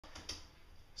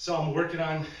So I'm working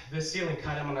on this ceiling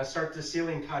cut. I'm gonna start the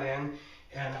ceiling cut in,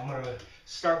 and I'm gonna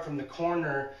start from the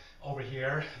corner over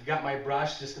here. I've got my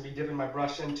brush, just gonna be dipping my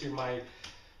brush into my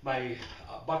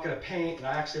bucket of paint, and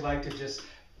I actually like to just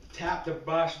tap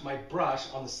my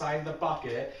brush on the side of the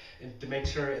bucket and to make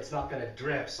sure it's not gonna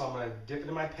drip. So I'm gonna dip it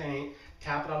in my paint,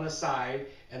 tap it on the side,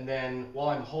 and then while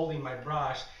I'm holding my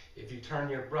brush, if you turn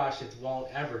your brush, it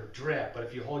won't ever drip. But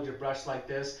if you hold your brush like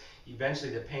this, eventually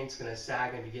the paint's gonna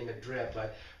sag and begin to drip.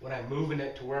 But when I'm moving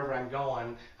it to wherever I'm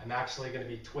going, I'm actually gonna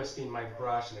be twisting my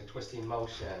brush in a twisting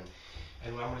motion.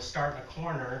 And when I'm gonna start in a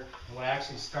corner, and when I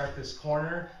actually start this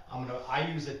corner, I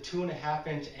use a 2.5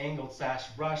 inch angled sash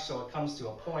brush so it comes to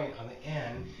a point on the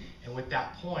end. And with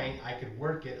that point, I could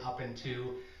work it up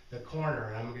into the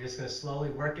corner. And I'm just gonna slowly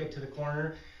work it to the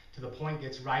corner, to the point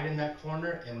gets right in that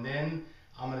corner, and then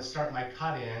I'm gonna start my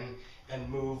cut in and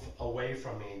move away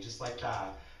from me, just like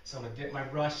that. So I'm gonna dip my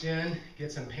brush in,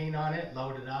 get some paint on it,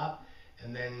 load it up,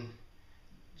 and then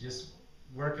just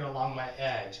work it along my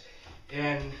edge.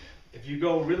 And if you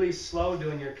go really slow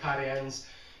doing your cut-ins,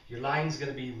 your line's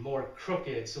gonna be more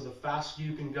crooked. So the faster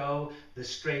you can go, the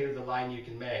straighter the line you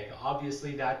can make.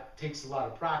 Obviously that takes a lot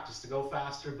of practice to go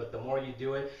faster, but the more you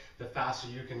do it, the faster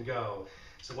you can go.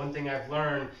 So one thing I've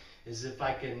learned is if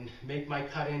I can make my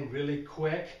cut-in really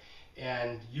quick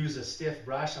and use a stiff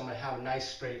brush, I'm gonna have a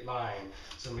nice straight line.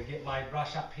 So I'm gonna get my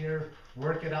brush up here,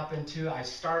 work it up into, I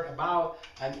start about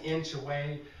 1 inch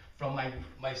away from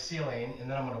my ceiling,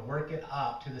 and then I'm gonna work it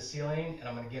up to the ceiling, and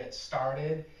I'm gonna get it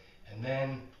started, and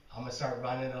then I'm gonna start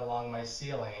running it along my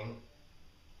ceiling,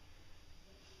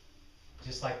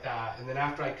 just like that. And then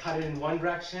after I cut it in one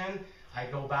direction, I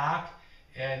go back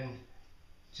and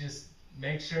just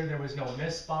make sure there was no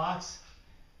miss spots,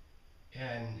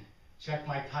 and check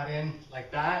my cut in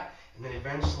like that. And then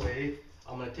eventually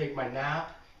I'm gonna take my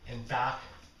nap and back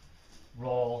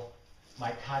roll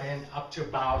my cut in up to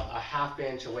about 1/2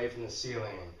 inch away from the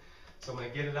ceiling. So I'm gonna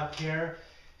get it up here,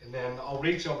 and then I'll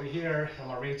reach over here, and I'm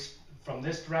gonna reach from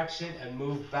this direction and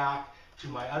move back to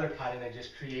my other cut in I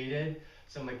just created.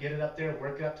 So I'm gonna get it up there,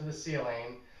 work it up to the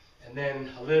ceiling, and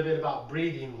then a little bit about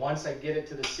breathing. Once I get it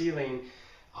to the ceiling,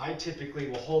 I typically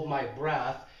will hold my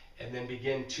breath and then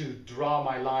begin to draw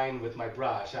my line with my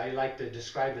brush. I like to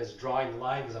describe it as drawing the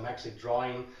line because I'm actually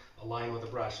drawing a line with a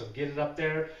brush. So get it up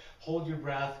there, hold your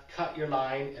breath, cut your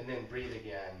line, and then breathe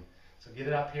again. So get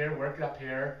it up here, work it up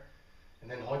here, and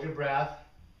then hold your breath.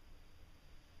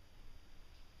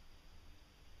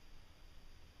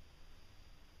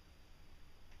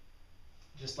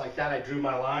 Just like that, I drew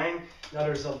my line. Now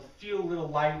there's a few little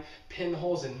light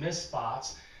pinholes and miss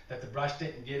spots that the brush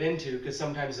didn't get into, because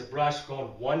sometimes the brush going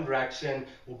one direction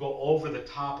will go over the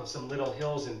top of some little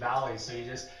hills and valleys. So you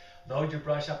just load your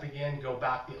brush up again, go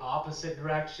back the opposite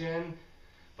direction.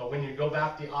 But when you go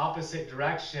back the opposite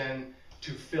direction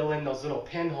to fill in those little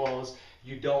pinholes,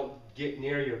 you don't get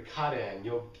near your cut-in.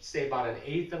 You'll stay about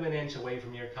 1/8 of an inch away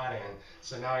from your cut-in.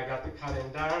 So now I got the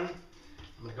cut-in done.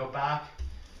 I'm gonna go back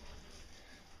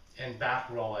and back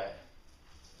roll it.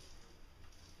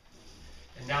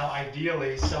 And now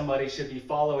ideally somebody should be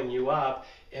following you up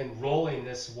and rolling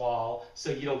this wall so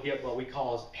you don't get what we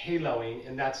call haloing,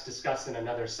 and that's discussed in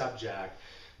another subject.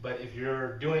 But if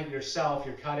you're doing it yourself,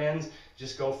 your cut-ins,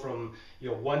 just go from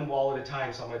one wall at a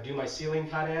time. So I'm going to do my ceiling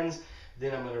cut-ins,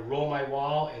 then I'm going to roll my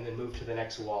wall and then move to the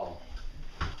next wall.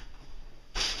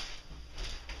 So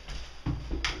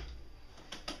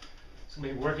I'm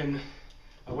going to be working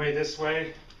my way this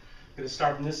way. I'm going to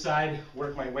start from this side,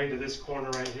 work my way to this corner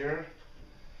right here.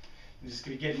 I'm just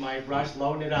going to get my brush,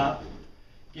 loading it up,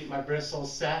 get my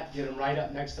bristles set, get them right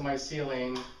up next to my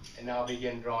ceiling, and now I'll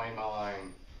begin drawing my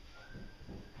line.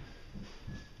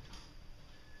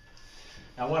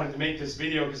 I wanted to make this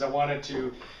video because I wanted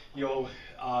to,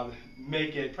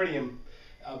 make it a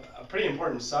pretty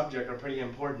important subject, or a pretty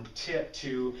important tip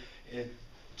to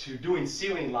doing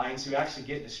ceiling lines. To actually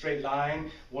get in a straight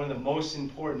line, one of the most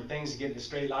important things to get in a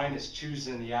straight line is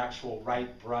choosing the actual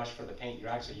right brush for the paint you're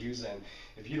actually using.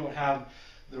 If you don't have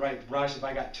the right brush, if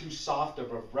I got too soft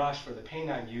of a brush for the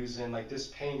paint I'm using, like this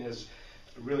paint is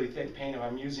really thick paint, if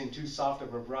I'm using too soft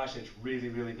of a brush, it's really,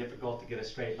 really difficult to get a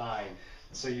straight line.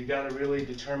 So you got to really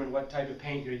determine what type of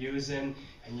paint you're using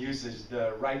and use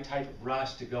the right type of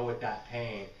brush to go with that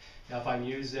paint. Now if I'm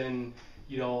using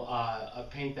a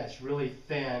paint that's really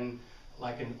thin,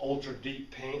 like an ultra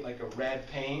deep paint, like a red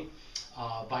paint,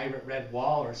 vibrant red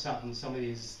wall or something, some of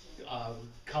these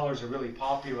colors are really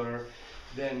popular,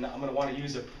 then I'm going to want to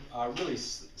use a really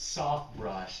soft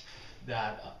brush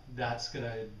that's going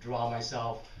to draw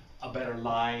myself a better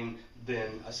line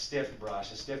than a stiff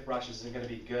brush. A stiff brush isn't going to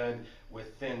be good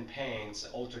with thin paints,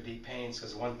 ultra deep paints,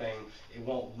 because one thing, it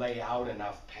won't lay out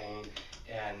enough paint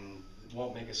and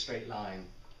won't make a straight line.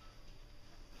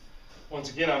 Once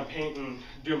again, I'm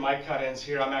doing my cut-ins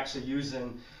here. I'm actually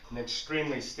using an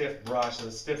extremely stiff brush,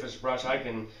 the stiffest brush I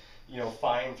can,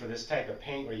 find for this type of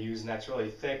paint we're using. That's really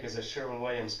thick is a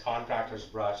Sherwin-Williams contractor's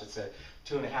brush. It's a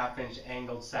 2.5-inch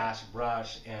angled sash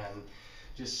brush, and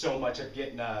just so much of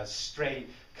getting a straight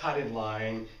cut-in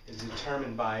line is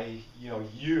determined by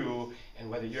you and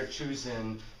whether you're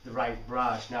choosing the right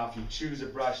brush. Now, if you choose a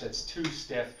brush that's too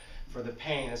stiff for the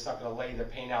paint, it's not going to lay the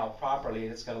paint out properly.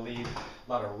 It's going to leave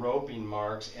a lot of roping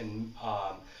marks and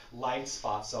light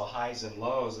spots, so highs and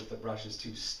lows if the brush is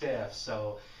too stiff.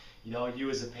 So, you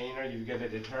as a painter, you've got to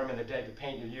determine the type of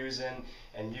paint you're using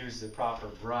and use the proper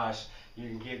brush. You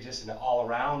can get just an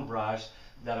all-around brush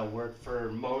that'll work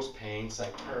for most paints.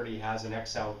 Like Purdy has an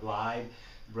XL Glide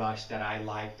brush that I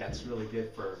like. That's really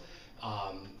good for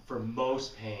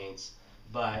most paints.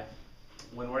 But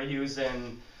when we're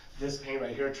using this paint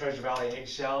right here, Treasure Valley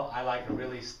Eggshell, I like a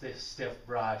really stiff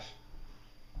brush.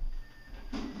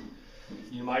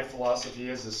 My philosophy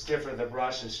is the stiffer the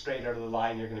brush and straighter the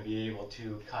line you're going to be able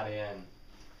to cut in.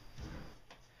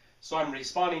 So I'm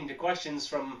responding to questions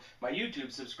from my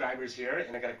YouTube subscribers here,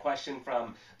 and I got a question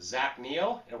from Zach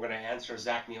Neal, and we're going to answer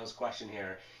Zach Neal's question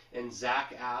here. And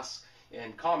Zach asks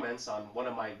in comments on one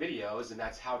of my videos, and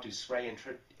that's how to spray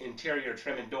interior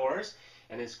trim and doors.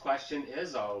 And his question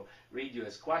is, I'll read you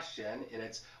his question, and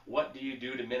it's, what do you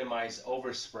do to minimize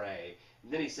overspray?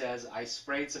 And then he says, I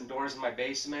sprayed some doors in my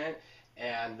basement,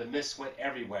 and the mist went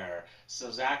everywhere.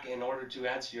 So Zach, in order to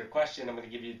answer your question, I'm going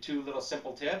to give you 2 little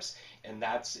simple tips, and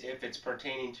that's if it's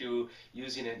pertaining to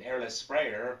using an airless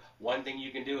sprayer. One thing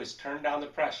you can do is turn down the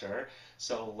pressure,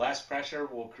 so less pressure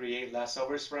will create less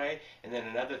overspray. And then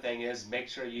another thing is make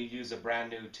sure you use a brand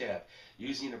new tip.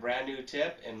 Using a brand new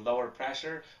tip and lower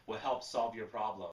pressure will help solve your problem.